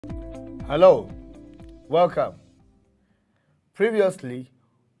Hello, welcome. Previously,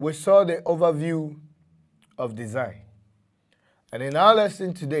 we saw the overview of design. And in our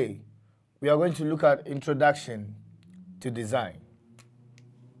lesson today, we are going to look at introduction to design.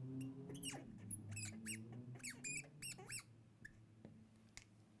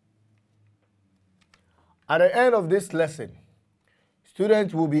 At the end of this lesson,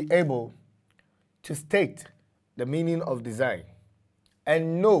 students will be able to state the meaning of design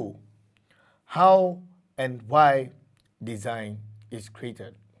and know how and why design is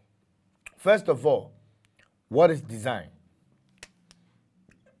created. First of all, what is design?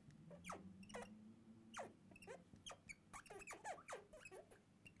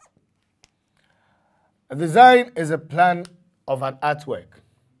 A design is a plan of an artwork.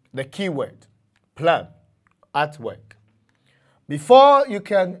 The key word, plan, artwork. Before you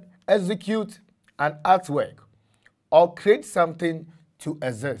can execute an artwork or create something to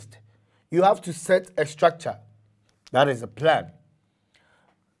exist, you have to set a structure, that is a plan,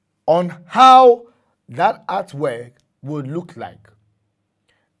 on how that artwork would look like.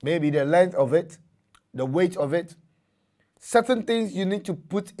 Maybe the length of it, the weight of it, certain things you need to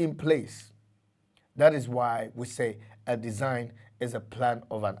put in place. That is why we say a design is a plan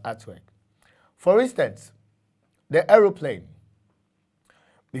of an artwork. For instance, the aeroplane.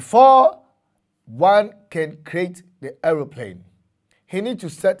 Before one can create the aeroplane, he needs to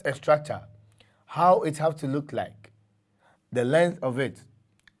set a structure, how it has to look like, the length of it,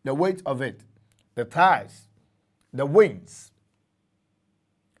 the weight of it, the tires, the wings.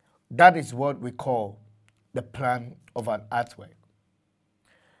 That is what we call the plan of an artwork.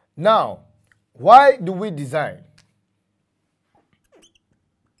 Now, why do we design?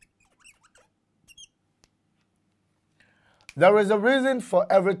 There is a reason for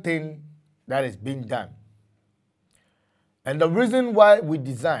everything that is being done. And the reason why we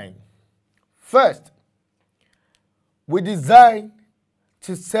design, first, we design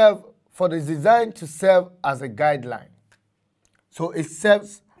to serve, for the design to serve as a guideline. So it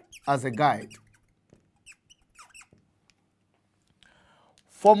serves as a guide.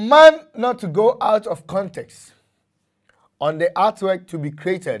 For man not to go out of context on the artwork to be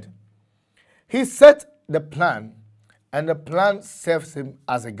created, he set the plan, and the plan serves him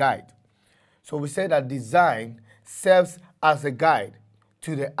as a guide. So we say that design serves as a guide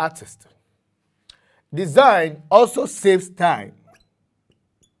to the artist. Design also saves time.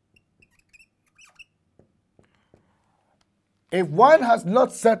 If one has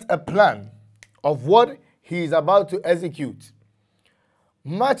not set a plan of what he is about to execute,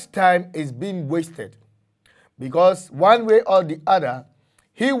 much time is being wasted because one way or the other,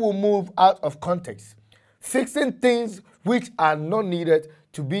 he will move out of context, fixing things which are not needed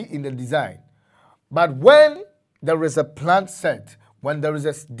to be in the design. But when there is a plan set, when there is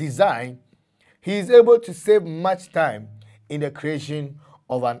a design, he is able to save much time in the creation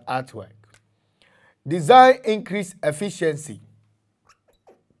of an artwork. Design increases efficiency.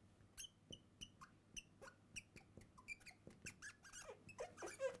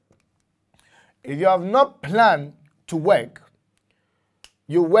 If you have not planned to work,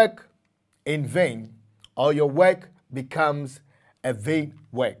 you work in vain, or your work becomes a vain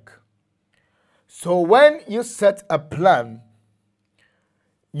work. So when you set a plan,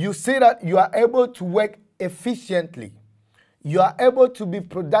 you see that you are able to work efficiently. You are able to be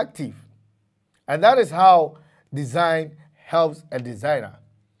productive. And that is how design helps a designer.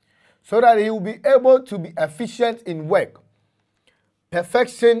 So that he will be able to be efficient in work,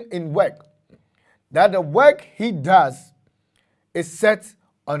 perfection in work. That the work he does is set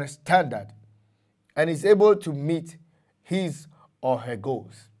on a standard and is able to meet his or her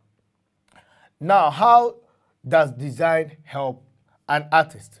goals. Now, how does design help an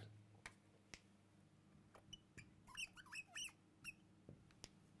artist?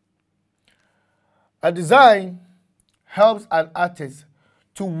 A design helps an artist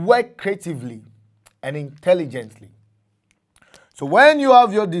to work creatively and intelligently. So when you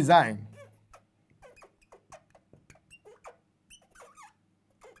have your design,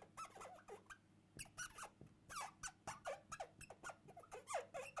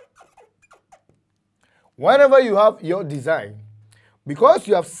 whenever you have your design, because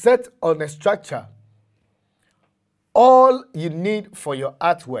you have set on a structure, all you need for your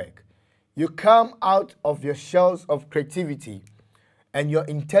artwork, you come out of your shells of creativity and your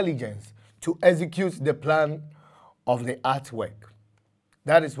intelligence to execute the plan of the artwork.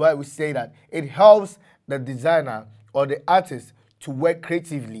 That is why we say that it helps the designer or the artist to work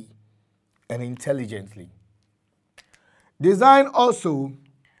creatively and intelligently. Design also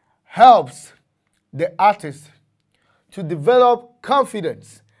helps the artist to develop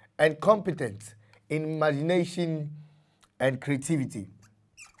confidence and competence in imagination and creativity.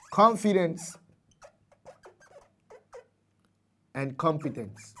 Confidence and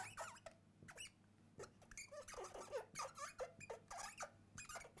competence.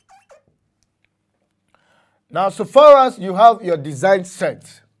 Now, so far as you have your design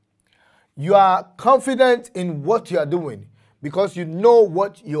set, you are confident in what you are doing because you know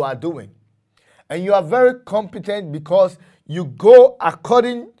what you are doing. And you are very competent because you go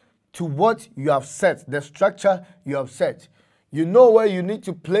according to what you have set, the structure you have set. You know where you need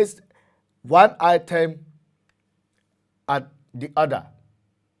to place one item at the other.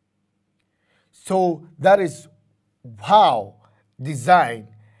 So that is how design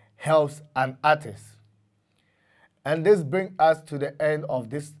helps an artist. And this brings us to the end of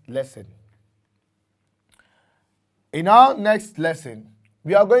this lesson. In our next lesson,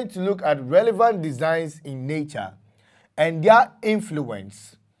 we are going to look at relevant designs in nature and their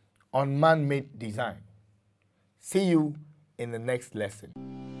influence on man-made design. See you in the next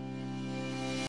lesson.